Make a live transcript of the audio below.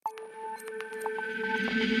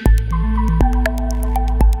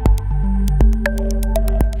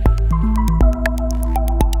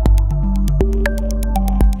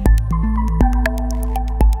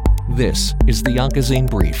This is the Oncozine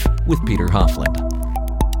Brief with Peter Hofland.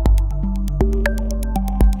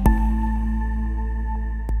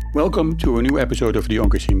 Welcome to a new episode of the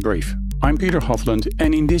Oncozine Brief. I'm Peter Hofland,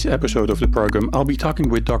 and in this episode of the program, I'll be talking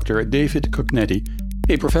with Dr. David Cognetti,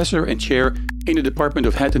 a professor and chair in the Department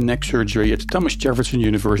of Head and Neck Surgery at Thomas Jefferson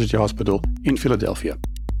University Hospital in Philadelphia.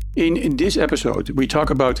 In this episode, we talk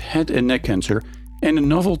about head and neck cancer and a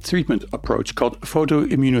novel treatment approach called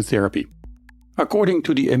photoimmunotherapy. According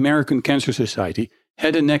to the American Cancer Society,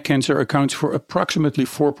 head and neck cancer accounts for approximately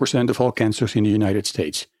 4% of all cancers in the United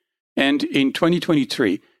States. And in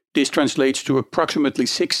 2023, this translates to approximately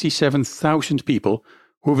 67,000 people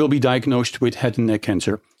who will be diagnosed with head and neck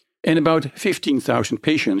cancer, and about 15,000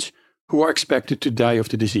 patients who are expected to die of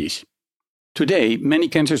the disease. Today, many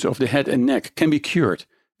cancers of the head and neck can be cured,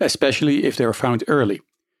 especially if they are found early.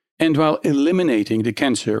 And while eliminating the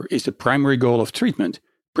cancer is the primary goal of treatment,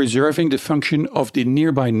 preserving the function of the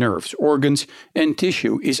nearby nerves, organs, and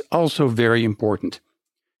tissue is also very important.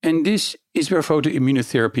 And this is where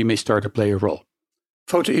photoimmunotherapy may start to play a role.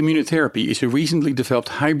 Photoimmunotherapy is a recently developed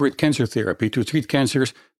hybrid cancer therapy to treat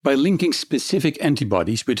cancers by linking specific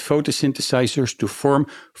antibodies with photosynthesizers to form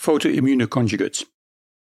photoimmunoconjugates.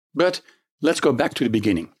 But let's go back to the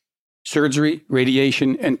beginning. Surgery,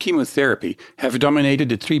 radiation, and chemotherapy have dominated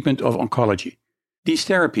the treatment of oncology. These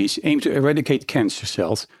therapies aim to eradicate cancer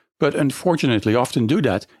cells, but unfortunately often do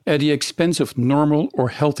that at the expense of normal or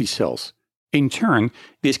healthy cells. In turn,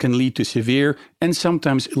 this can lead to severe and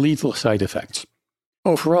sometimes lethal side effects.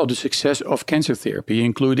 Overall, the success of cancer therapy,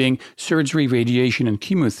 including surgery, radiation, and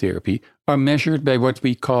chemotherapy, are measured by what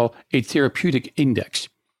we call a therapeutic index.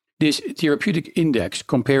 This therapeutic index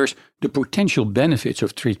compares the potential benefits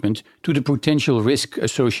of treatment to the potential risk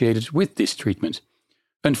associated with this treatment.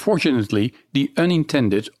 Unfortunately, the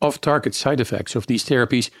unintended off-target side effects of these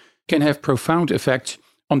therapies can have profound effects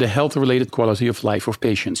on the health-related quality of life of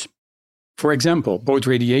patients. For example, both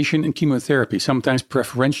radiation and chemotherapy sometimes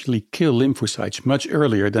preferentially kill lymphocytes much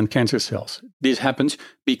earlier than cancer cells. This happens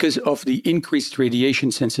because of the increased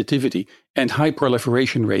radiation sensitivity and high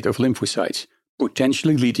proliferation rate of lymphocytes,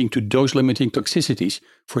 potentially leading to dose-limiting toxicities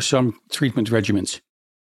for some treatment regimens.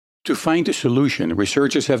 To find a solution,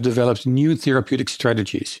 researchers have developed new therapeutic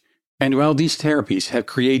strategies. And while these therapies have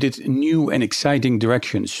created new and exciting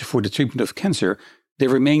directions for the treatment of cancer, there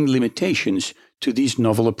remain limitations to these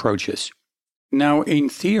novel approaches. Now, in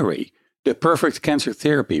theory, the perfect cancer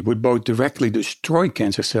therapy would both directly destroy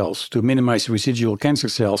cancer cells to minimize residual cancer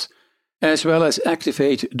cells, as well as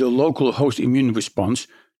activate the local host immune response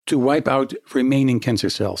to wipe out remaining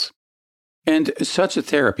cancer cells. And such a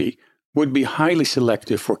therapy would be highly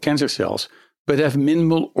selective for cancer cells, but have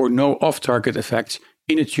minimal or no off-target effects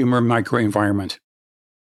in a tumor microenvironment.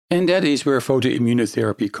 And that is where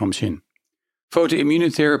photoimmunotherapy comes in.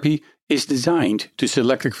 Photoimmunotherapy is designed to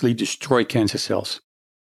selectively destroy cancer cells.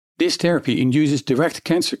 This therapy induces direct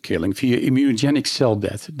cancer killing via immunogenic cell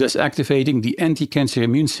death, thus activating the anti-cancer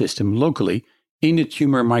immune system locally in the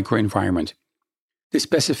tumor microenvironment. The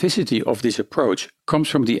specificity of this approach comes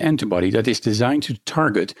from the antibody that is designed to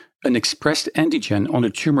target an expressed antigen on the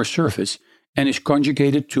tumor surface and is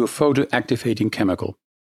conjugated to a photoactivating chemical.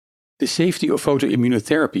 The safety of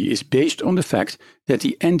photoimmunotherapy is based on the fact that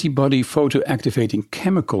the antibody photoactivating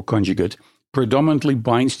chemical conjugate predominantly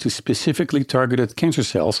binds to specifically targeted cancer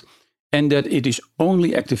cells and that it is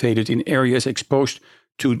only activated in areas exposed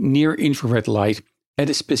to near-infrared light at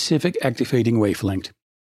a specific activating wavelength.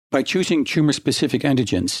 By choosing tumor-specific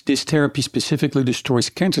antigens, this therapy specifically destroys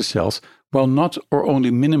cancer cells while not or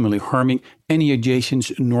only minimally harming any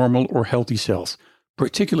adjacent normal or healthy cells,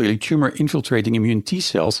 particularly tumor-infiltrating immune T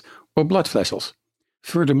cells or blood vessels.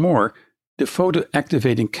 Furthermore, the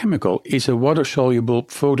photoactivating chemical is a water-soluble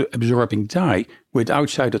photoabsorbing dye without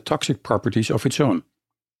cytotoxic properties of its own.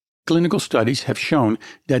 Clinical studies have shown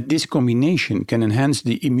that this combination can enhance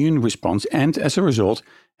the immune response and, as a result,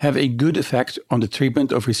 have a good effect on the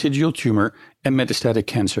treatment of residual tumor and metastatic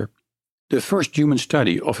cancer. The first human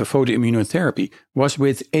study of a photoimmunotherapy was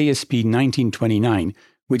with ASP1929,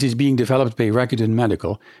 which is being developed by Rakuten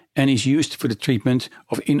Medical and is used for the treatment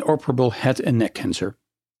of inoperable head and neck cancer.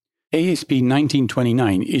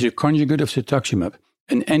 ASP1929 is a conjugate of cetuximab,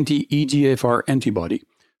 an anti-EGFR antibody,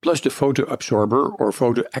 plus the photoabsorber or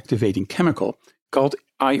photoactivating chemical called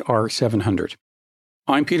IR700.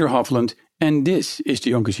 I'm Peter Hofland, and this is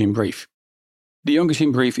the Oncozine Brief. The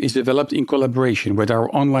Oncozine Brief is developed in collaboration with our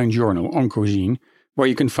online journal, Oncozine, where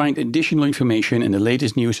you can find additional information and the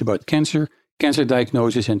latest news about cancer, cancer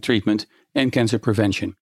diagnosis and treatment, and cancer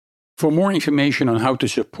prevention. For more information on how to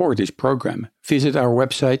support this program, visit our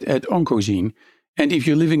website at Oncozine, and if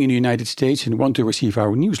you're living in the United States and want to receive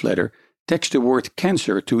our newsletter, text the word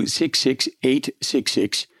cancer to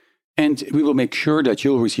 66866 and we will make sure that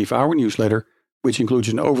you'll receive our newsletter, which includes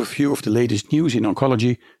an overview of the latest news in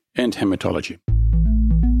oncology and hematology.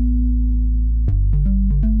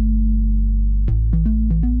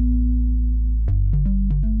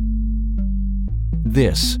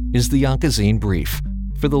 This is the Oncozine Brief.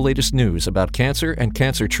 For the latest news about cancer and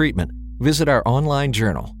cancer treatment, visit our online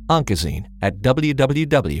journal, Oncozine, at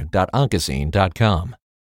www.oncozine.com.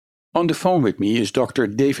 On the phone with me is Dr.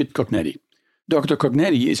 David Cognetti. Dr.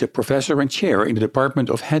 Cognetti is a professor and chair in the Department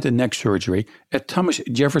of Head and Neck Surgery at Thomas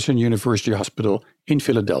Jefferson University Hospital in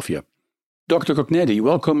Philadelphia. Dr. Cognetti,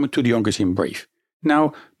 welcome to the Oncozine Brief.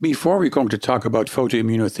 Now, before we're going to talk about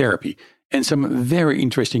photoimmunotherapy and some very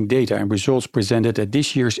interesting data and results presented at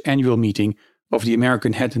this year's annual meeting of the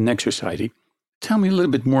American Head and Neck Society, tell me a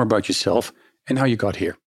little bit more about yourself and how you got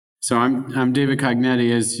here. So I'm David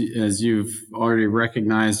Cognetti. As you've already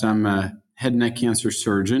recognized, I'm a head and neck cancer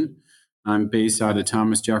surgeon. I'm based out of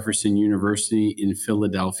Thomas Jefferson University in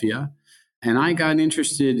Philadelphia. And I got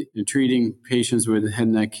interested in treating patients with head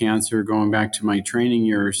and neck cancer going back to my training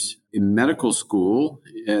years in medical school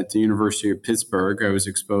at the University of Pittsburgh. I was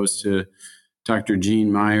exposed to Dr.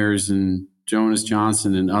 Gene Myers and Jonas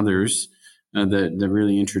Johnson and others that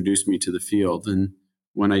really introduced me to the field. And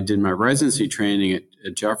when I did my residency training at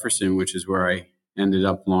Jefferson, which is where I ended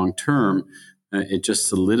up long term, it just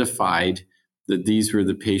solidified that these were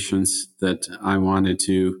the patients that I wanted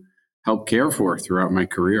to help care for throughout my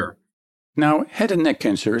career. Now, head and neck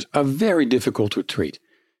cancers are very difficult to treat.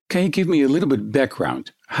 Can you give me a little bit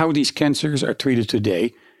background how these cancers are treated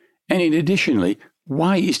today? And additionally,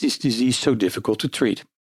 why is this disease so difficult to treat?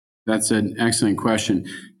 That's an excellent question.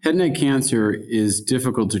 Head and neck cancer is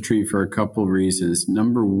difficult to treat for a couple of reasons.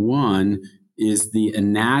 Number one is the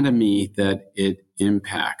anatomy that it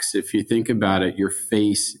impacts. If you think about it, your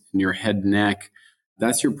face and your head and neck,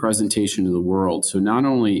 that's your presentation to the world. So not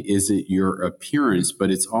only is it your appearance,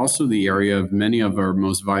 but it's also the area of many of our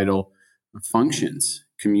most vital functions,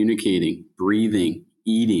 communicating, breathing,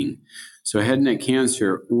 eating. So head and neck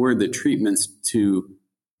cancer or the treatments to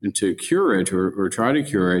cure it or try to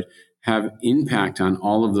cure it have impact on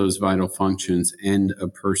all of those vital functions and a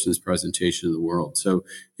person's presentation to the world. So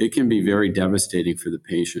it can be very devastating for the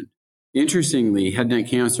patient. Interestingly, head and neck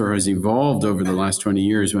cancer has evolved over the last 20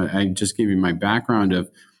 years. I just gave you my background of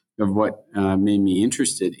what made me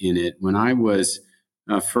interested in it. When I was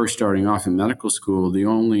first starting off in medical school,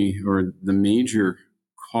 the major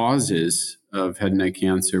causes of head and neck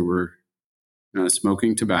cancer were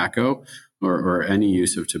smoking tobacco or any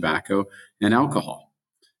use of tobacco and alcohol.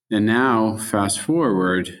 And now, fast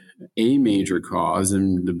forward, a major cause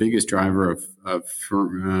and the biggest driver of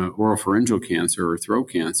oropharyngeal cancer or throat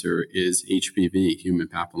cancer is HPV, human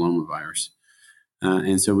papillomavirus.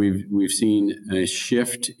 And so we've seen a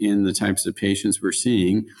shift in the types of patients we're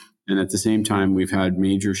seeing. And at the same time, we've had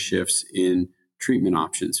major shifts in treatment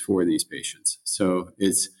options for these patients. So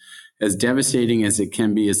it's as devastating as it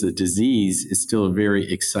can be as a disease, it's still a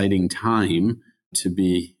very exciting time to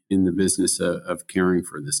be in the business of caring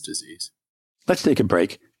for this disease. Let's take a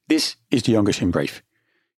break. This is the Oncozine Brief.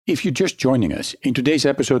 If you're just joining us, in today's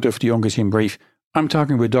episode of the Oncozine Brief, I'm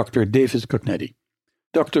talking with Dr. David Cognetti.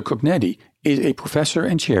 Dr. Cognetti is a professor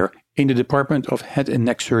and chair in the Department of Head and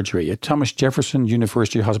Neck Surgery at Thomas Jefferson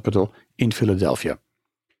University Hospital in Philadelphia.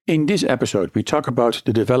 In this episode, we talk about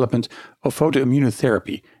the development of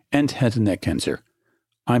photoimmunotherapy and head and neck cancer.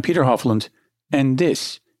 I'm Peter Hofland, and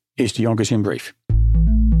this is the Oncozine Brief.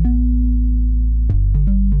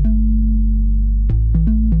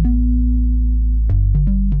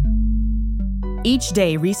 Each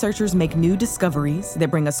day, researchers make new discoveries that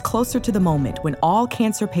bring us closer to the moment when all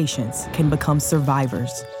cancer patients can become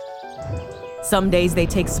survivors. Some days they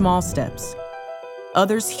take small steps.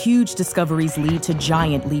 Others, huge discoveries lead to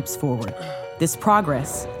giant leaps forward. This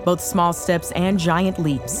progress, both small steps and giant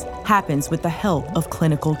leaps, happens with the help of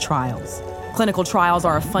clinical trials. Clinical trials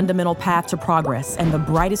are a fundamental path to progress and the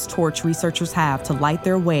brightest torch researchers have to light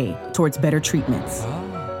their way towards better treatments.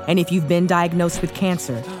 And if you've been diagnosed with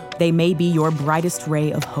cancer, they may be your brightest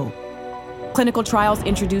ray of hope. Clinical trials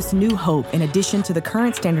introduce new hope in addition to the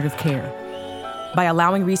current standard of care by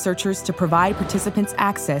allowing researchers to provide participants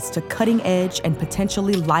access to cutting-edge and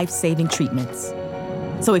potentially life-saving treatments.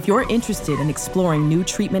 So if you're interested in exploring new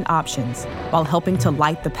treatment options while helping to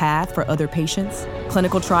light the path for other patients,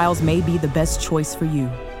 clinical trials may be the best choice for you.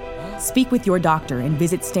 Speak with your doctor and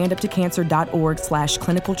visit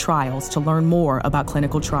standuptocancer.org/clinical trials to learn more about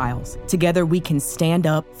clinical trials. Together, we can stand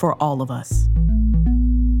up for all of us.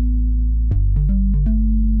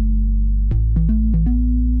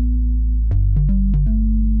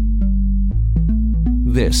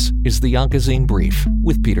 This is the Oncozine Brief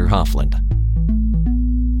with Peter Hofland.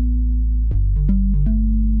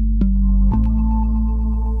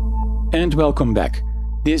 And welcome back.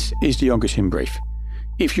 This is the Oncozine Brief.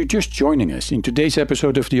 If you're just joining us in today's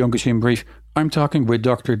episode of the Oncozine Brief, I'm talking with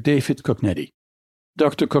Dr. David Cognetti.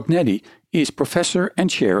 Dr. Cognetti is professor and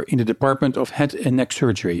chair in the Department of Head and Neck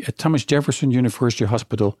Surgery at Thomas Jefferson University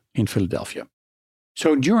Hospital in Philadelphia.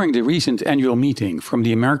 So during the recent annual meeting from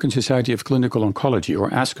the American Society of Clinical Oncology, or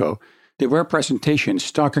ASCO, there were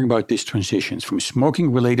presentations talking about these transitions from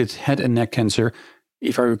smoking-related head and neck cancer,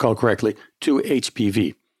 if I recall correctly, to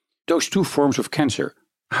HPV. Those two forms of cancer,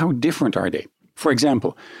 how different are they? For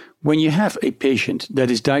example, when you have a patient that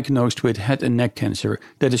is diagnosed with head and neck cancer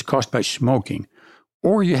that is caused by smoking,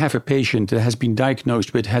 or you have a patient that has been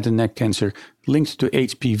diagnosed with head and neck cancer linked to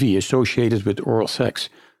HPV associated with oral sex,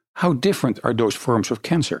 how different are those forms of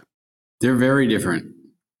cancer? They're very different.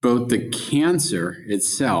 Both the cancer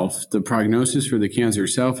itself, the prognosis for the cancer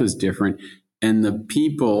itself is different, and the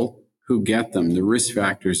people who get them, the risk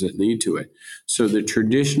factors that lead to it. So the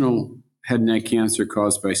traditional head and neck cancer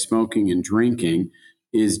caused by smoking and drinking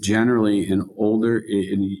is generally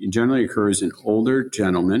it generally occurs in older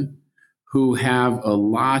gentlemen who have a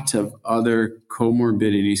lot of other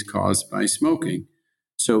comorbidities caused by smoking.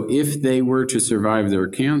 So if they were to survive their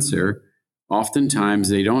cancer, oftentimes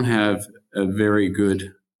they don't have a very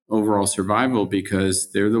good overall survival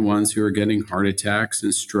because they're the ones who are getting heart attacks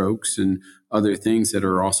and strokes and other things that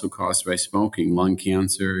are also caused by smoking, lung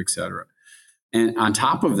cancer, etc. And on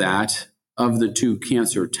top of that, of the two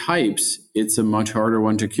cancer types, it's a much harder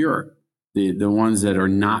one to cure, the ones that are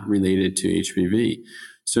not related to HPV.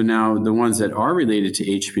 So now the ones that are related to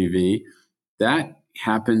HPV, that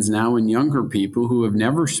happens now in younger people who have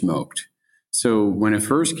never smoked. So when it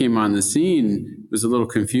first came on the scene, it was a little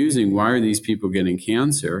confusing. Why are these people getting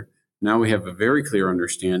cancer? Now we have a very clear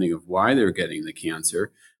understanding of why they're getting the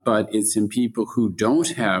cancer, but it's in people who don't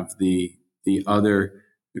have the other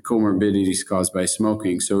comorbidities caused by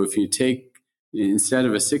smoking. So if you take, instead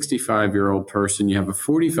of a 65-year-old person, you have a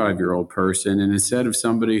 45-year-old person, and instead of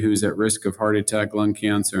somebody who's at risk of heart attack, lung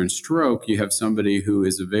cancer, and stroke, you have somebody who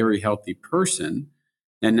is a very healthy person.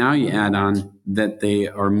 And now you add on that they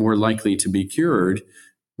are more likely to be cured.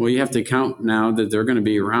 Well, you have to count now that they're going to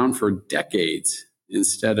be around for decades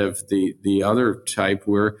instead of the other type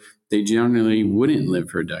where they generally wouldn't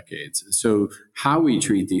live for decades. So how we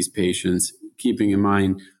treat these patients, keeping in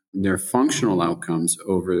mind their functional outcomes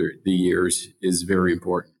over the years, is very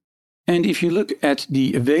important. And if you look at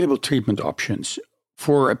the available treatment options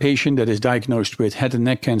for a patient that is diagnosed with head and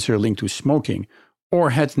neck cancer linked to smoking,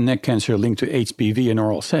 or head and neck cancer linked to HPV and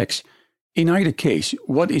oral sex, in either case,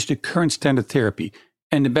 what is the current standard therapy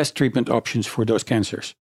and the best treatment options for those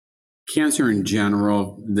cancers? Cancer in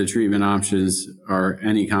general, the treatment options are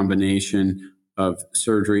any combination of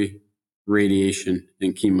surgery, radiation,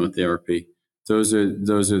 and chemotherapy. Those are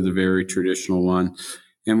the very traditional one.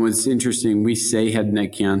 And what's interesting, we say head and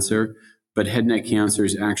neck cancer, but head and neck cancer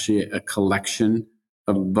is actually a collection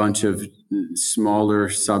of a bunch of smaller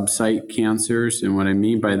subsite cancers. And what I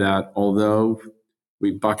mean by that, although we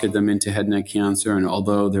bucket them into head and neck cancer, and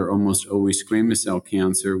although they're almost always squamous cell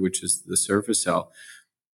cancer, which is the surface cell,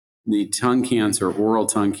 the tongue cancer, oral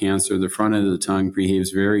tongue cancer, the front of the tongue behaves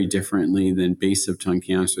very differently than base of tongue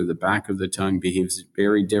cancer. The back of the tongue behaves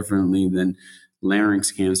very differently than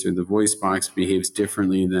larynx cancer. The voice box behaves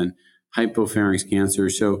differently than hypopharynx cancer.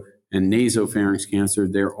 And nasopharynx cancer,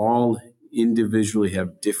 they're all individually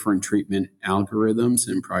have different treatment algorithms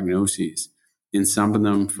and prognoses. In some of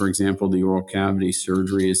them, for example, the oral cavity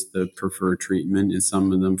surgery is the preferred treatment. In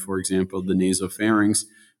some of them, for example, the nasopharynx,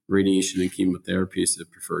 radiation and chemotherapy is the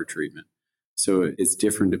preferred treatment. So it's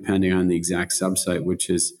different depending on the exact subsite, which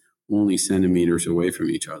is only centimeters away from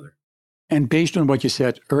each other. And based on what you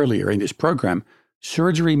said earlier in this program,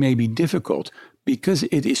 surgery may be difficult because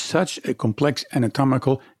it is such a complex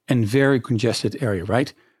anatomical and very congested area,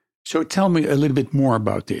 right? So tell me a little bit more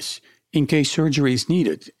about this. In case surgery is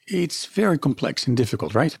needed, it's very complex and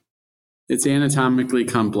difficult, right? It's anatomically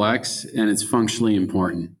complex and it's functionally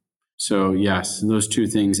important. So yes, those two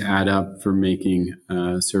things add up for making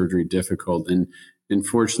surgery difficult. And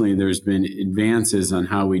unfortunately, there's been advances on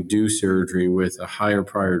how we do surgery with a higher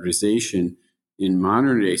prioritization in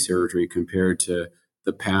modern day surgery compared to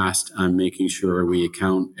the past on making sure we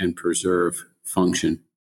account and preserve function.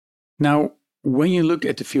 Now, when you look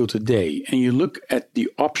at the field today and you look at the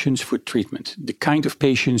options for treatment, the kind of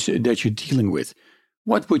patients that you're dealing with,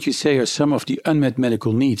 what would you say are some of the unmet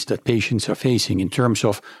medical needs that patients are facing in terms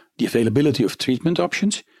of the availability of treatment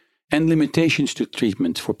options and limitations to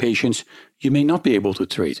treatment for patients you may not be able to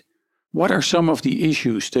treat? What are some of the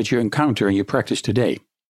issues that you encounter in your practice today?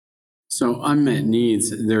 So unmet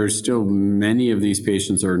needs, there's still many of these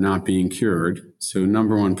patients are not being cured. So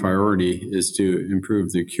number one priority is to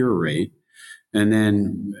improve the cure rate. And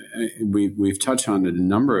then we've touched on it a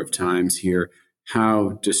number of times here,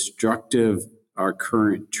 how destructive our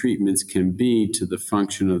current treatments can be to the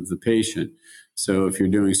function of the patient. So if you're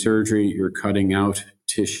doing surgery, you're cutting out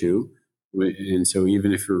tissue. And so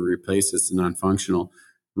even if you replace it's non-functional,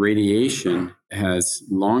 radiation has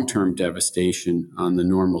long-term devastation on the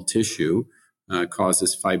normal tissue,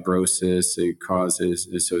 causes fibrosis, it causes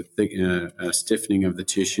a stiffening of the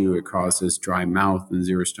tissue, it causes dry mouth and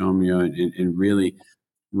xerostomia, and really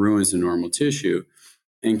ruins the normal tissue.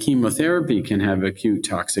 And chemotherapy can have acute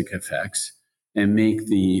toxic effects and make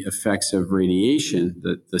the effects of radiation,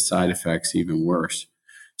 the side effects, even worse.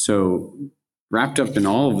 So wrapped up in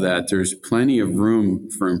all of that, there's plenty of room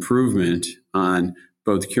for improvement on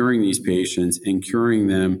both curing these patients and curing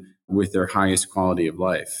them with their highest quality of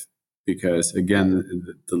life. Because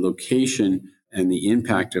again, the location and the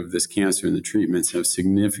impact of this cancer and the treatments have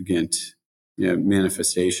significant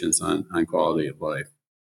manifestations on quality of life.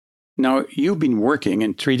 Now, you've been working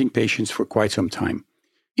and treating patients for quite some time.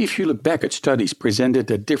 If you look back at studies presented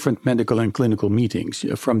at different medical and clinical meetings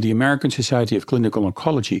from the American Society of Clinical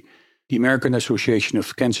Oncology, the American Association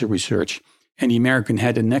of Cancer Research, and the American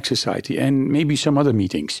Head and Neck Society, and maybe some other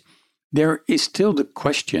meetings, there is still the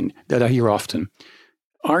question that I hear often.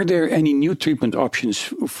 Are there any new treatment options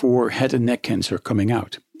for head and neck cancer coming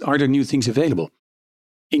out? Are there new things available?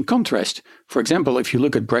 In contrast, for example, if you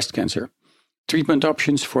look at breast cancer, treatment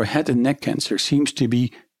options for head and neck cancer seems to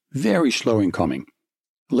be very slow in coming.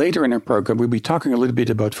 Later in our program, we'll be talking a little bit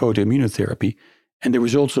about photoimmunotherapy and the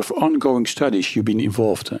results of ongoing studies you've been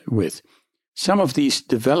involved with. Some of these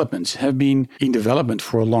developments have been in development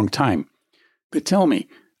for a long time. But tell me,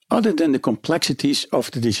 other than the complexities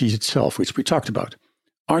of the disease itself, which we talked about,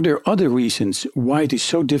 are there other reasons why it is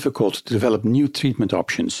so difficult to develop new treatment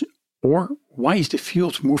options? Or why is the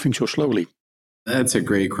field moving so slowly? That's a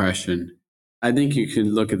great question. I think you could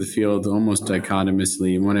look at the field almost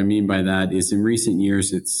dichotomously. And what I mean by that is in recent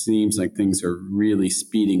years, it seems like things are really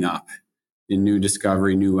speeding up in new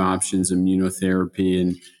discovery, new options,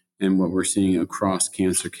 immunotherapy, and what we're seeing across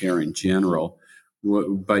cancer care in general.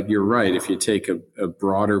 But you're right. If you take a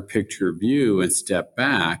broader picture view and step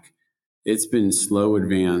back, it's been slow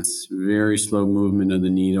advance, very slow movement of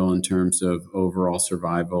the needle in terms of overall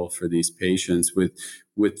survival for these patients,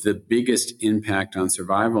 with the biggest impact on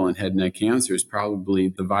survival in head and neck cancer is probably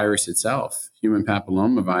the virus itself, human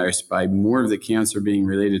papillomavirus. By more of the cancer being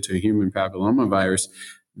related to human papillomavirus,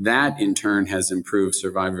 that in turn has improved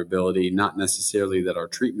survivability, not necessarily that our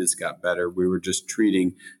treatments got better. We were just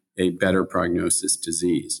treating a better prognosis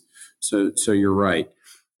disease. So you're right.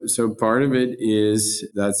 So part of it is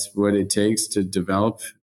that's what it takes to develop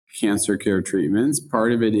cancer care treatments.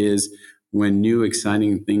 Part of it is when new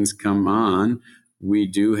exciting things come on, we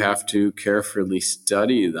do have to carefully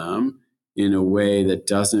study them in a way that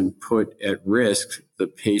doesn't put at risk the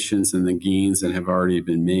patients and the gains that have already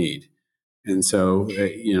been made. And so,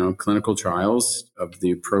 clinical trials of the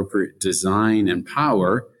appropriate design and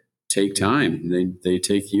power take time. They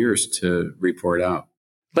take years to report out.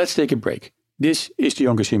 Let's take a break. This is the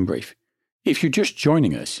Oncozine Brief. If you're just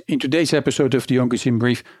joining us, in today's episode of the Oncozine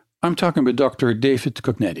Brief, I'm talking with Dr. David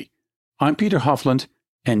Cognetti. I'm Peter Hofland,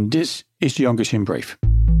 and this is the Oncozine Brief.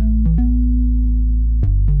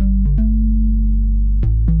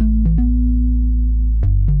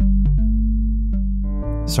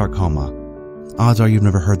 Sarcoma. Odds are you've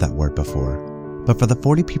never heard that word before. But for the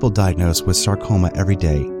 40 people diagnosed with sarcoma every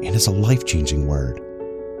day, it is a life-changing word.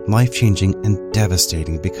 Life-changing and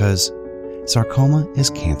devastating because sarcoma is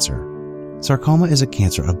cancer. Sarcoma is a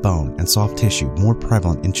cancer of bone and soft tissue more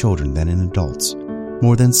prevalent in children than in adults.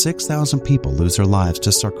 More than 6,000 people lose their lives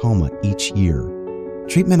to sarcoma each year.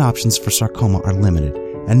 Treatment options for sarcoma are limited,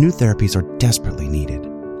 and new therapies are desperately needed.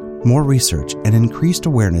 More research and increased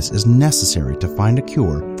awareness is necessary to find a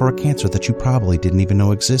cure for a cancer that you probably didn't even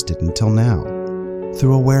know existed until now.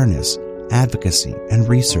 Through awareness, advocacy, and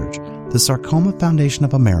research, the Sarcoma Foundation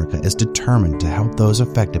of America is determined to help those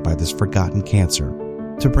affected by this forgotten cancer,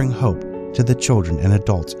 to bring hope to the children and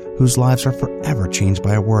adults whose lives are forever changed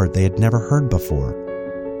by a word they had never heard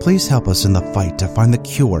before. Please help us in the fight to find the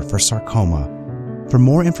cure for sarcoma. For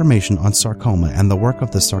more information on sarcoma and the work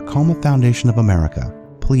of the Sarcoma Foundation of America,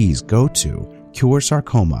 please go to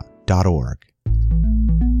curesarcoma.org.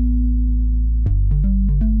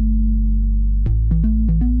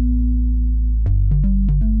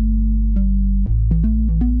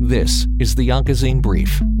 This is the Oncozine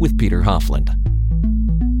Brief with Peter Hofland.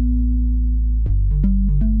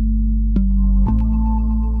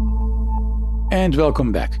 And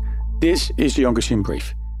welcome back. This is the Oncozine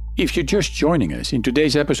Brief. If you're just joining us, in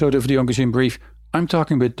today's episode of the Oncozine Brief, I'm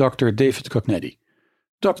talking with Dr. David Cognetti.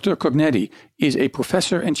 Dr. Cognetti is a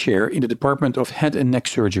professor and chair in the Department of Head and Neck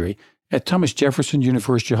Surgery at Thomas Jefferson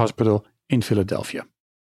University Hospital in Philadelphia.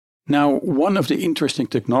 Now, one of the interesting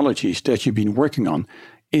technologies that you've been working on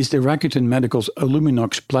is the Rakuten Medical's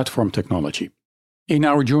Illuminox platform technology. In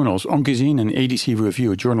our journals, Oncozine and ADC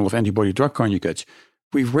Review, Journal of Antibody-Drug Conjugates,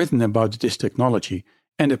 we've written about this technology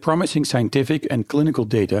and the promising scientific and clinical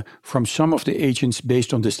data from some of the agents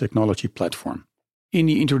based on this technology platform. In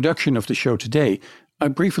the introduction of the show today, I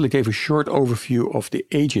briefly gave a short overview of the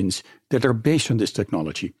agents that are based on this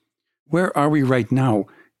technology. Where are we right now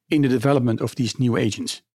in the development of these new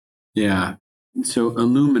agents? Yeah. So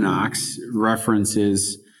Illuminox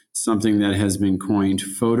references something that has been coined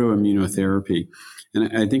photoimmunotherapy.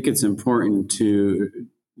 And I think it's important to,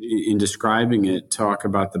 in describing it, talk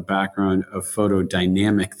about the background of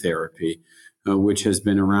photodynamic therapy, which has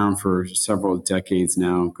been around for several decades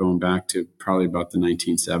now, going back to probably about the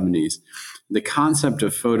 1970s. The concept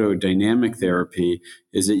of photodynamic therapy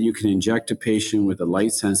is that you can inject a patient with a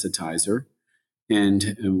light sensitizer,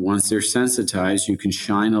 and once they're sensitized, you can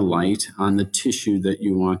shine a light on the tissue that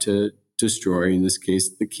you want to destroy, in this case,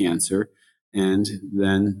 the cancer, and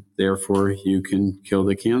then, therefore, you can kill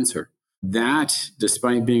the cancer. That,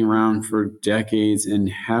 despite being around for decades and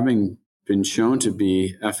having been shown to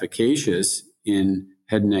be efficacious in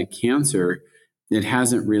head and neck cancer, it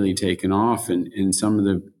hasn't really taken off. And some of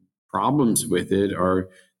the problems with it are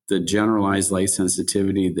the generalized light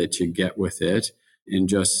sensitivity that you get with it, and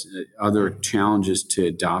just other challenges to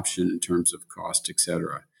adoption in terms of cost, et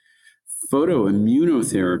cetera.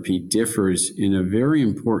 Photoimmunotherapy differs in a very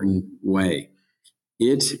important way.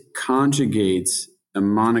 It conjugates a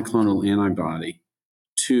monoclonal antibody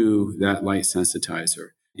to that light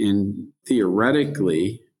sensitizer. And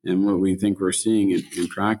theoretically, and what we think we're seeing in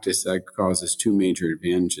practice, that causes two major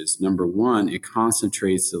advantages. Number one, it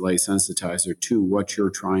concentrates the light sensitizer to what you're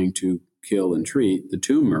trying to kill and treat, the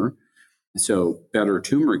tumor, so better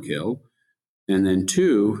tumor kill. And then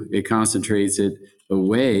two, it concentrates it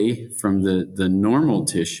away from the normal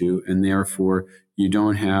tissue, and therefore you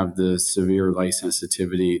don't have the severe light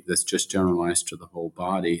sensitivity that's just generalized to the whole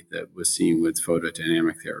body that was seen with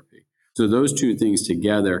photodynamic therapy. So those two things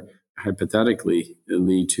together hypothetically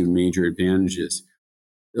lead to major advantages.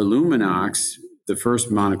 Illuminox, the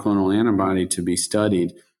first monoclonal antibody to be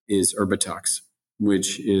studied, is Erbitux,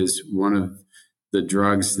 which is one of the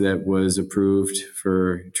drugs that was approved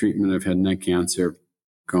for treatment of head and neck cancer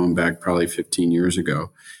going back probably 15 years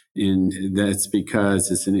ago. And that's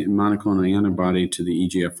because it's a monoclonal antibody to the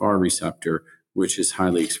EGFR receptor, which is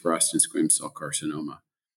highly expressed in squamous cell carcinoma.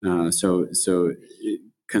 So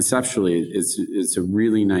conceptually, it's a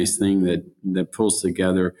really nice thing that pulls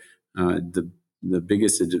together the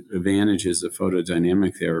biggest advantages of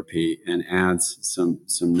photodynamic therapy and adds some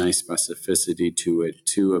nice specificity to it,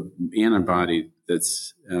 to an antibody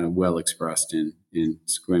that's well expressed in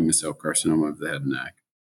squamous cell carcinoma of the head and neck.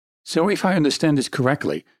 So if I understand this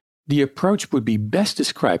correctly, the approach would be best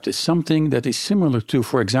described as something that is similar to,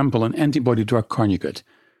 for example, an antibody-drug conjugate,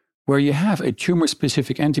 where you have a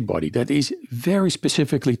tumor-specific antibody that is very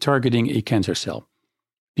specifically targeting a cancer cell.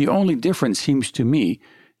 The only difference seems to me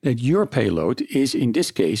that your payload is, in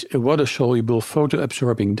this case, a water-soluble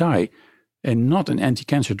photoabsorbing dye and not an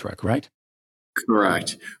anti-cancer drug, right?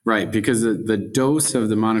 Correct. Right. Because the dose of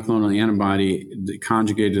the monoclonal antibody, the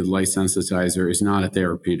conjugated light sensitizer, is not a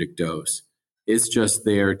therapeutic dose. It's just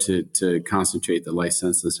there to concentrate the light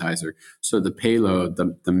sensitizer. So the payload,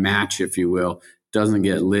 the match, if you will, doesn't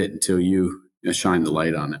get lit until you shine the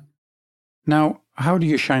light on it. Now, how do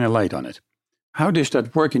you shine a light on it? How does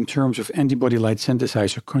that work in terms of antibody light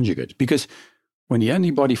synthesizer conjugate? Because when the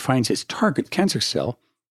antibody finds its target cancer cell,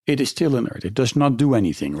 it is still inert. It does not do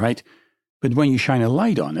anything, right? But when you shine a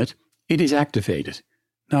light on it, it is activated.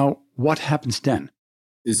 Now, what happens then?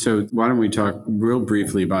 So why don't we talk real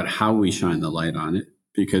briefly about how we shine the light on it?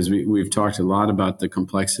 Because we've talked a lot about the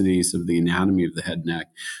complexities of the anatomy of the head and neck.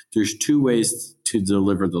 There's two ways to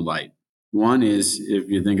deliver the light. One is, if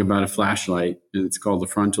you think about a flashlight, and it's called the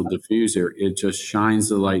frontal diffuser, it just shines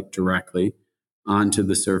the light directly onto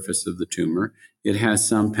the surface of the tumor. It has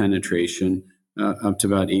some penetration, up to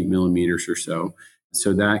about 8 millimeters or so.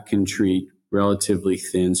 So that can treat relatively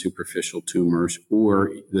thin superficial tumors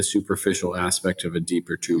or the superficial aspect of a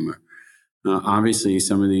deeper tumor. Obviously,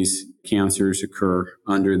 some of these cancers occur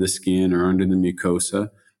under the skin or under the mucosa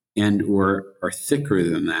and or are thicker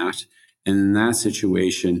than that. And in that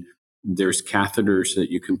situation, there's catheters that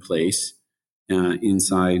you can place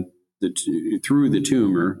inside through the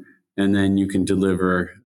tumor And then you can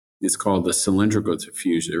deliver, it's called the cylindrical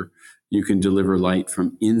diffuser. You can deliver light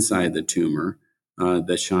from inside the tumor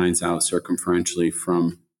that shines out circumferentially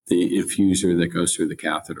from the infuser that goes through the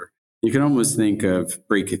catheter. You can almost think of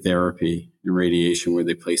brachytherapy and radiation, where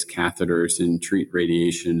they place catheters and treat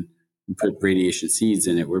radiation and put radiation seeds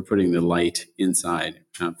in it. We're putting the light inside,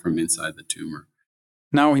 from inside the tumor.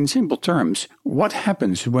 Now, in simple terms, what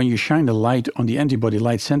happens when you shine the light on the antibody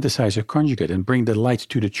light synthesizer conjugate and bring the light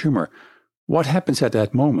to the tumor? What happens at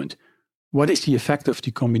that moment? What is the effect of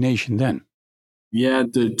the combination then? Yeah,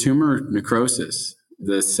 the tumor necrosis,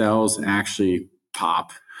 the cells actually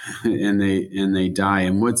pop and they die.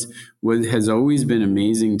 And what has always been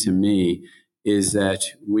amazing to me is that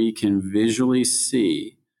we can visually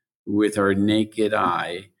see with our naked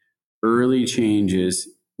eye early changes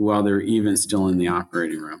while they're even still in the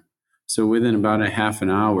operating room. So within about a half an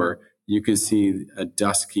hour, you can see a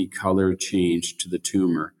dusky color change to the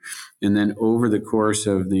tumor. And then over the course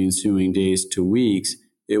of the ensuing days to weeks,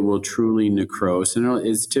 it will truly necrose. And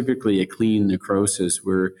it's typically a clean necrosis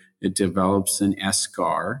where it develops an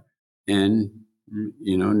eschar and,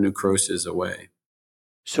 necroses away.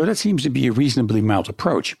 So that seems to be a reasonably mild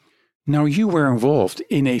approach. Now, you were involved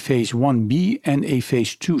in a phase 1b and a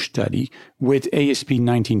phase 2 study with ASP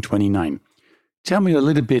 1929. Tell me a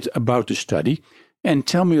little bit about the study, and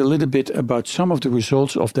tell me a little bit about some of the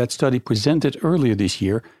results of that study presented earlier this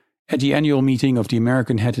year at the annual meeting of the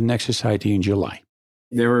American Head and Neck Society in July.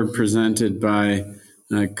 They were presented by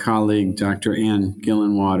a colleague, Dr. Ann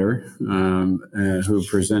Gillenwater, who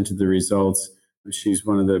presented the results. She's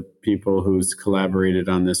one of the people who's collaborated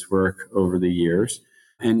on this work over the years.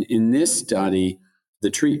 And in this study,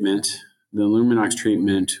 the Luminox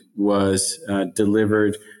treatment was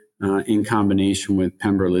delivered in combination with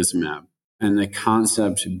pembrolizumab. And the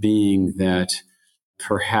concept being that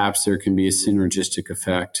perhaps there can be a synergistic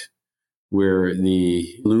effect where the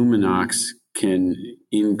Luminox can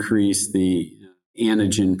increase the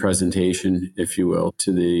antigen presentation, if you will,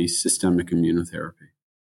 to the systemic immunotherapy.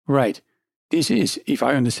 Right. This is, if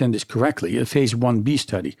I understand this correctly, a phase 1b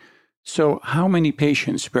study. So how many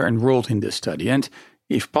patients were enrolled in this study? And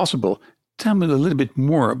if possible, tell me a little bit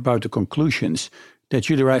more about the conclusions that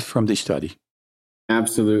you derived from this study.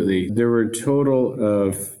 Absolutely. There were a total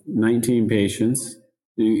of 19 patients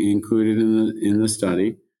included in the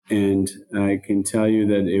study. And I can tell you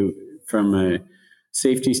that from a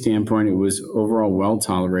safety standpoint, it was overall well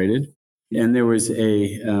tolerated. And there was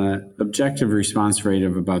a objective response rate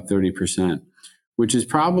of about 30%. Which is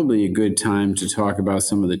probably a good time to talk about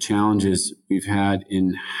some of the challenges we've had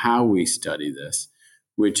in how we study this,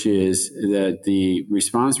 which is that the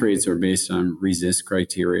response rates are based on RECIST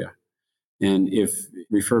criteria. And if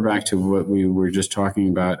refer back to what we were just talking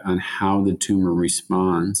about on how the tumor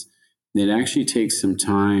responds, it actually takes some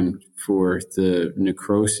time for the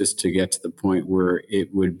necrosis to get to the point where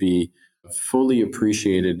it would be fully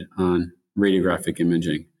appreciated on radiographic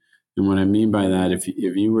imaging. And what I mean by that, if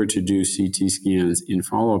you were to do CT scans in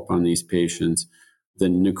follow-up on these patients, the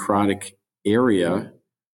necrotic area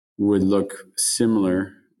would look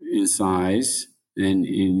similar in size and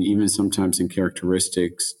even sometimes in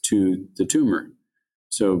characteristics to the tumor.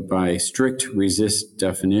 So by strict RECIST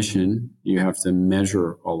definition, you have to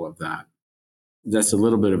measure all of that. That's a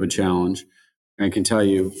little bit of a challenge. I can tell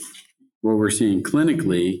you what we're seeing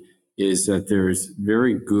clinically is that there's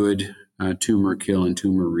very good tumor kill and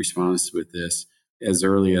tumor response with this as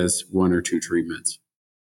early as 1 or 2 treatments.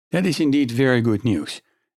 That is indeed very good news.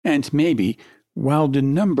 And maybe, while the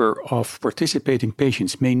number of participating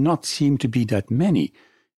patients may not seem to be that many,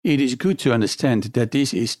 it is good to understand that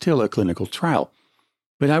this is still a clinical trial.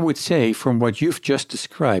 But I would say, from what you've just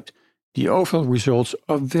described, the overall results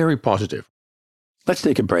are very positive. Let's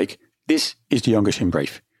take a break. This is the Oncozine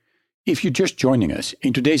Brief. If you're just joining us,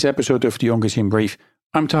 in today's episode of the Oncozine Brief,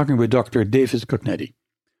 I'm talking with Dr. David Cognetti.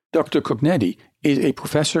 Dr. Cognetti is a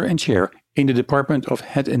professor and chair in the Department of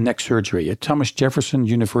Head and Neck Surgery at Thomas Jefferson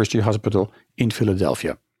University Hospital in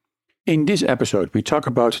Philadelphia. In this episode, we talk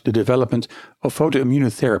about the development of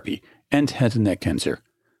photoimmunotherapy and head and neck cancer.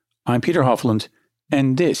 I'm Peter Hofland,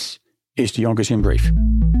 and this is the Oncozine Brief.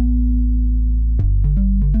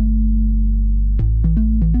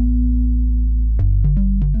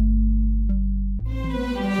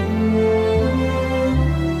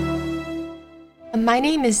 My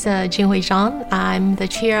name is Jinhui Zhang. I'm the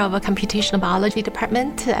chair of a computational biology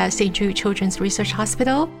department at St. Jude Children's Research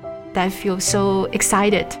Hospital. I feel so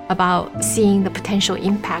excited about seeing the potential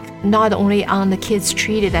impact not only on the kids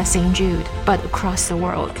treated at St. Jude, but across the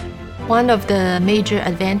world. One of the major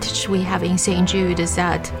advantages we have in St. Jude is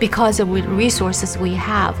that because of the resources we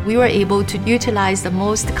have, we were able to utilize the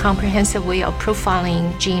most comprehensive way of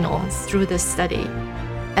profiling genomes through this study.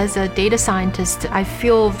 As a data scientist, I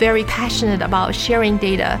feel very passionate about sharing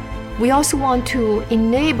data. We also want to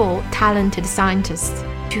enable talented scientists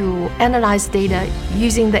to analyze data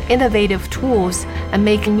using the innovative tools and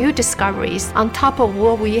make new discoveries on top of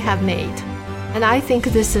what we have made. And I think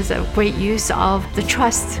this is a great use of the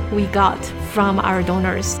trust we got from our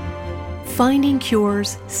donors. Finding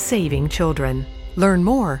cures, saving children. Learn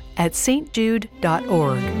more at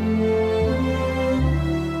stjude.org.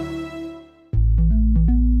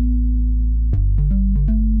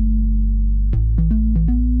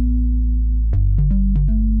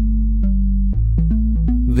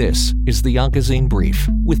 This is the Oncozine Brief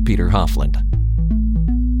with Peter Hofland.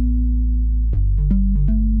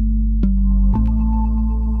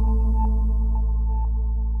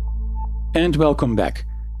 And welcome back.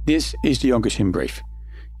 This is the Oncozine Brief.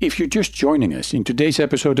 If you're just joining us in today's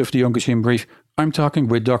episode of the Oncozine Brief, I'm talking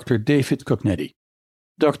with Dr. David Cognetti.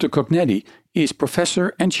 Dr. Cognetti is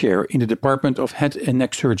professor and chair in the Department of Head and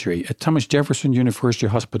Neck Surgery at Thomas Jefferson University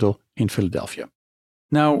Hospital in Philadelphia.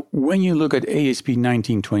 Now, when you look at ASP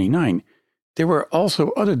 1929, there were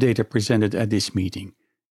also other data presented at this meeting.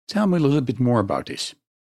 Tell me a little bit more about this.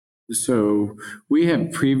 So we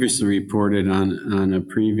have previously reported on a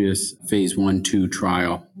previous phase 1/2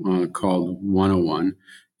 trial called 101.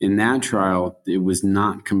 In that trial, it was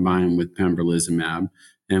not combined with pembrolizumab,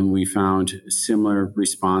 and we found similar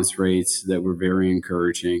response rates that were very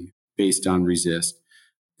encouraging based on RESIST.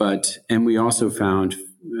 And we also found,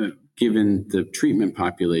 given the treatment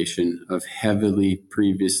population of heavily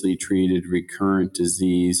previously treated recurrent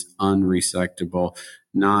disease, unresectable,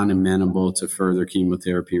 non-amenable to further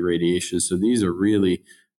chemotherapy radiation. So these are really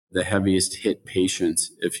the heaviest hit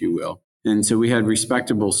patients, if you will. And so we had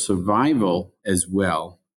respectable survival as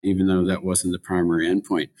well, even though that wasn't the primary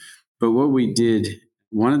endpoint. But what we did,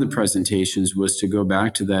 one of the presentations was to go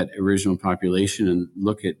back to that original population and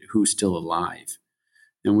look at who's still alive.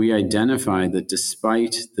 And we identified that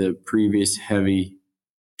despite the previous heavy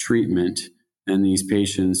treatment and these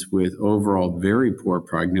patients with overall very poor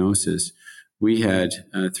prognosis, we had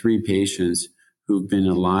 3 patients who've been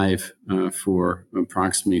alive for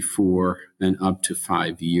approximately 4 and up to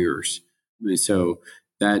 5 years. And so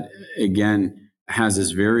that, again, has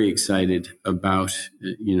us very excited about,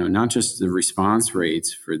 not just the response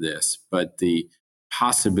rates for this, but the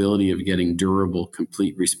possibility of getting durable,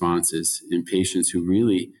 complete responses in patients who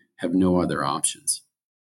really have no other options.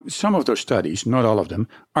 Some of those studies, not all of them,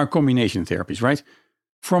 are combination therapies, right?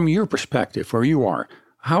 From your perspective, where you are,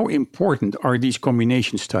 how important are these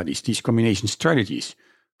combination studies, these combination strategies?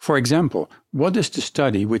 For example, what does the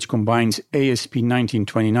study which combines ASP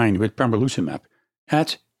 1929 with pembrolizumab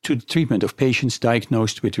add to the treatment of patients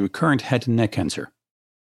diagnosed with recurrent head and neck cancer?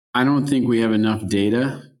 I don't think we have enough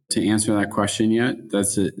data to answer that question yet.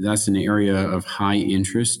 That's an area of high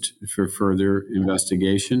interest for further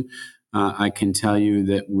investigation. I can tell you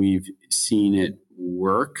that we've seen it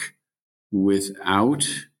work without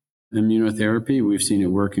immunotherapy. We've seen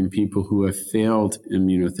it work in people who have failed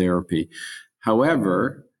immunotherapy.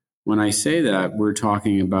 However, when I say that, we're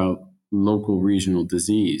talking about local regional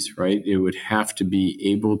disease, right? It would have to be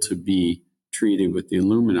able to be treated with the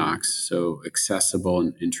Illuminox, so accessible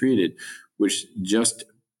and treated, which just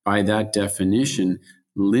by that definition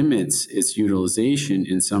limits its utilization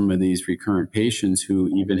in some of these recurrent patients who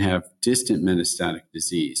even have distant metastatic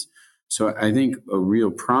disease. So I think a real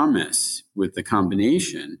promise with the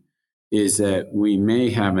combination is that we may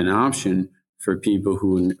have an option for people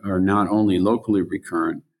who are not only locally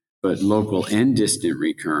recurrent, but local and distant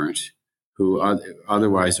recurrent, who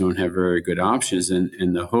otherwise don't have very good options.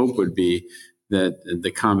 And the hope would be that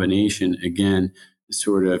the combination, again,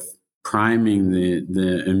 sort of priming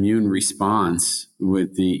the immune response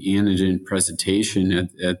with the antigen presentation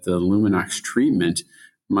at the Luminox treatment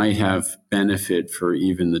might have benefit for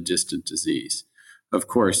even the distant disease. Of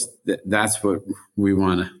course, that's what we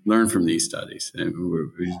want to learn from these studies,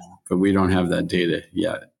 but we don't have that data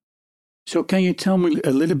yet. So can you tell me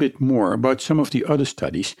a little bit more about some of the other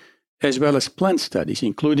studies, as well as planned studies,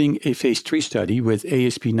 including a phase 3 study with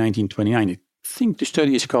ASP 1929? I think the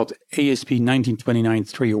study is called ASP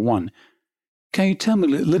 1929-301. Can you tell me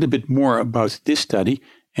a little bit more about this study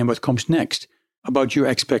and what comes next, about your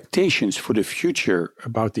expectations for the future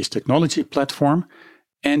about this technology platform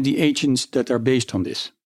and the agents that are based on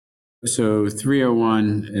this? So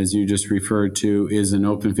 301, as you just referred to, is an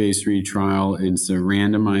open phase 3 trial. It's a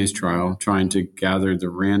randomized trial trying to gather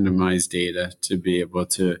the randomized data to be able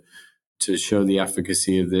to to show the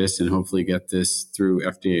efficacy of this and hopefully get this through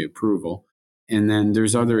FDA approval. And then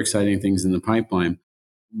there's other exciting things in the pipeline.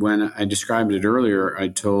 When I described it earlier, I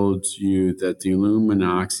told you that the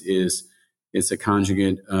Illuminox it's a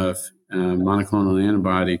conjugate of monoclonal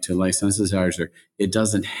antibody to light sensitizer. It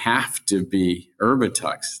doesn't have to be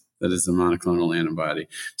Erbitux that is a monoclonal antibody.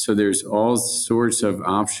 So there's all sorts of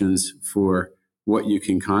options for what you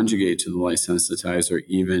can conjugate to the light sensitizer,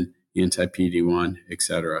 even anti-PD-1, et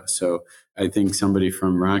cetera. So I think somebody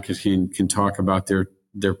from Rocket can talk about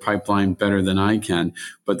their pipeline better than I can,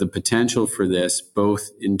 but the potential for this,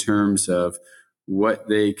 both in terms of what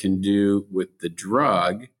they can do with the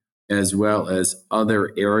drug, as well as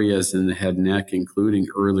other areas in the head and neck, including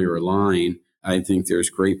earlier line, I think there's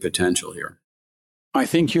great potential here. I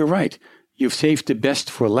think you're right. You've saved the best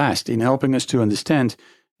for last in helping us to understand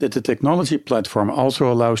that the technology platform also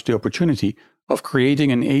allows the opportunity of creating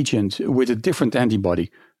an agent with a different antibody,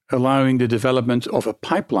 allowing the development of a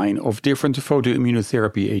pipeline of different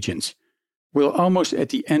photoimmunotherapy agents. We're almost at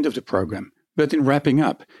the end of the program, but in wrapping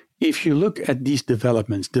up, if you look at these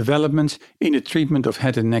developments in the treatment of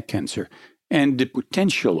head and neck cancer and the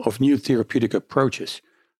potential of new therapeutic approaches,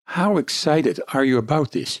 how excited are you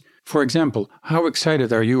about this? For example, how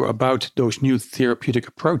excited are you about those new therapeutic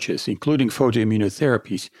approaches, including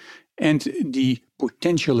photoimmunotherapies, and the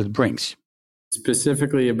potential it brings?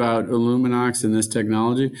 Specifically about Illuminox and this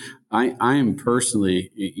technology, I am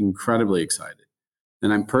personally incredibly excited.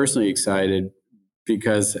 And I'm personally excited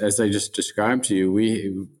because, as I just described to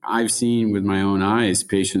you, I've seen with my own eyes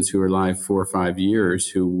patients who are alive 4 or 5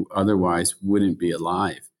 years who otherwise wouldn't be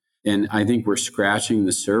alive. And I think we're scratching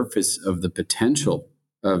the surface of the potential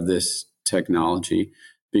of this technology,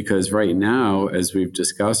 because right now, as we've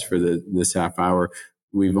discussed for this half hour,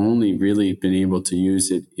 we've only really been able to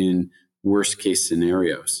use it in worst case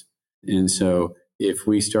scenarios. And so if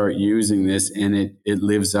we start using this and it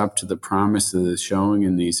lives up to the promise of the showing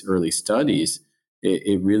in these early studies,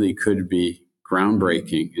 it really could be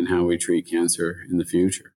groundbreaking in how we treat cancer in the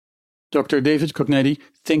future. Dr. David Cognetti,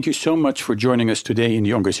 thank you so much for joining us today in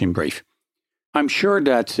the Oncogene Brief. I'm sure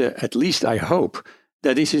that, at least I hope,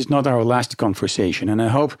 that this is not our last conversation, and I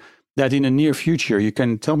hope that in the near future you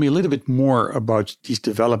can tell me a little bit more about these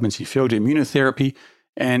developments in photoimmunotherapy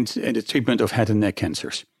and the treatment of head and neck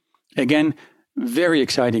cancers. Again, very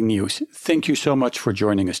exciting news. Thank you so much for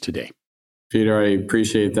joining us today. Peter, I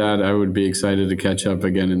appreciate that. I would be excited to catch up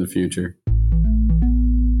again in the future.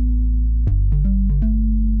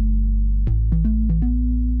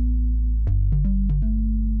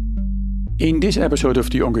 In this episode of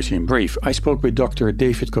the Oncogene Brief, I spoke with Dr.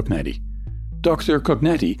 David Cognetti. Dr.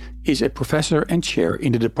 Cognetti is a professor and chair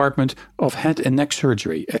in the Department of Head and Neck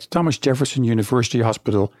Surgery at Thomas Jefferson University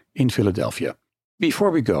Hospital in Philadelphia. Before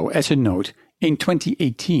we go, as a note, in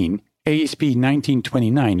 2018, ASP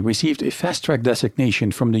 1929 received a fast-track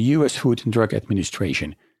designation from the U.S. Food and Drug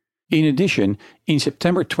Administration. In addition, in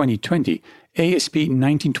September 2020, ASP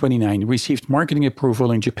 1929 received marketing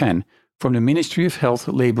approval in Japan from the Ministry of Health,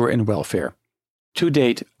 Labor and Welfare. To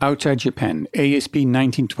date, outside Japan, ASP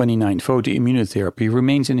 1929 photoimmunotherapy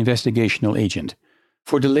remains an investigational agent.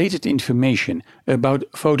 For the latest information about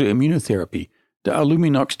photoimmunotherapy, the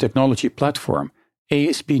Illuminox technology platform,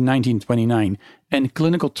 ASP 1929, and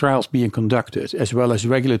clinical trials being conducted, as well as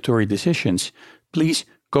regulatory decisions, please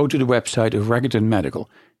go to the website of Rakuten Medical,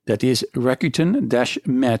 that is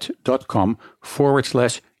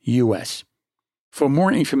rakuten-med.com/US. For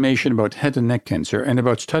more information about head and neck cancer and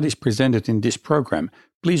about studies presented in this program,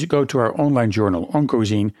 please go to our online journal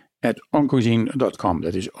Oncogene at oncogene.com.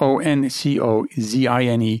 That is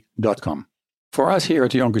ONCOZINE.com. For us here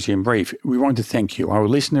at the Oncogene Brief, we want to thank you, our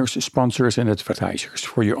listeners, sponsors, and advertisers,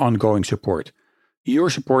 for your ongoing support. Your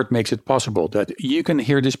support makes it possible that you can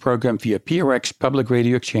hear this program via PRX Public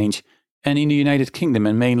Radio Exchange and in the United Kingdom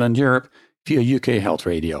and mainland Europe via UK Health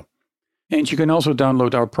Radio. And you can also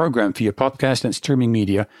download our program via podcast and streaming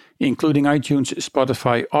media, including iTunes,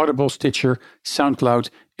 Spotify, Audible, Stitcher, SoundCloud,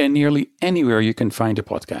 and nearly anywhere you can find a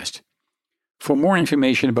podcast. For more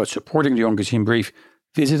information about supporting the Oncogene Brief,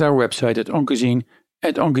 visit our website at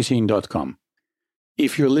oncogene.com.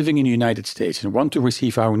 If you're living in the United States and want to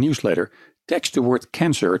receive our newsletter, text the word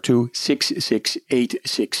cancer to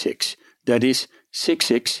 66866. That is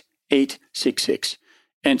 66866.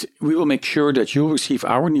 And we will make sure that you'll receive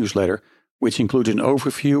our newsletter, which includes an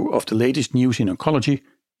overview of the latest news in oncology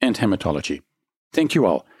and hematology. Thank you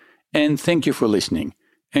all, and thank you for listening.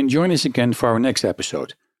 And join us again for our next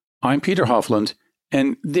episode. I'm Peter Hovland,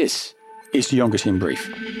 and this is the Oncogene Brief.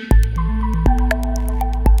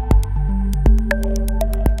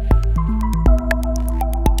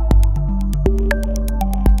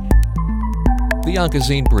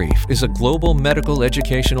 Oncozine Brief is a global medical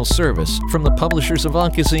educational service from the publishers of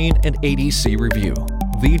Oncozine and ADC Review,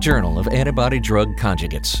 the Journal of Antibody-Drug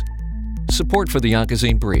Conjugates. Support for the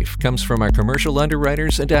Oncozine Brief comes from our commercial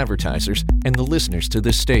underwriters and advertisers and the listeners to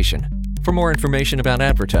this station. For more information about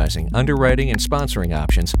advertising, underwriting, and sponsoring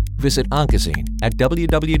options, visit Oncozine at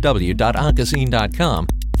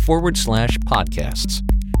www.oncozine.com/podcasts.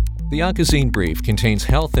 The Oncozine Brief contains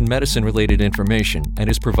health and medicine-related information and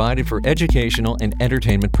is provided for educational and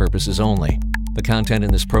entertainment purposes only. The content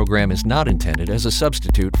in this program is not intended as a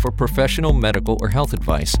substitute for professional medical or health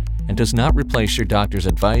advice and does not replace your doctor's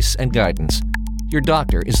advice and guidance. Your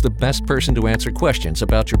doctor is the best person to answer questions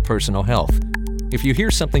about your personal health. If you hear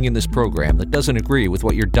something in this program that doesn't agree with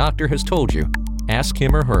what your doctor has told you, ask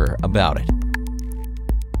him or her about it.